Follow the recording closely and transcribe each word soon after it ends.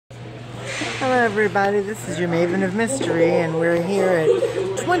Hello everybody, this is your Maven of Mystery, and we're here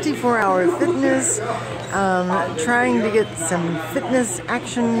at 24 Hour Fitness, trying to get some fitness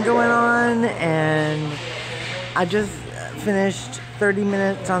action going on, and I just finished 30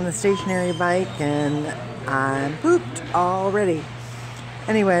 minutes on the stationary bike and I'm pooped already.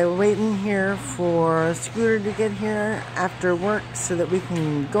 Anyway, we're waiting here for Scooter to get here after work so that we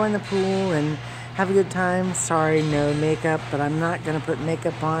can go in the pool and have a good time. Sorry, no makeup, but I'm not going to put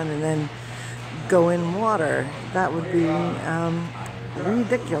makeup on and then go in water. That would be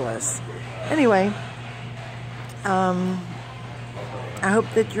ridiculous. Anyway, I hope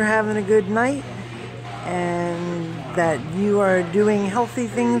that you're having a good night and that you are doing healthy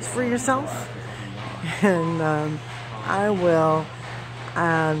things for yourself. And I will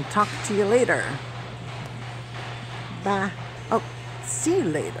talk to you later. Bye. Oh, see you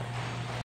later.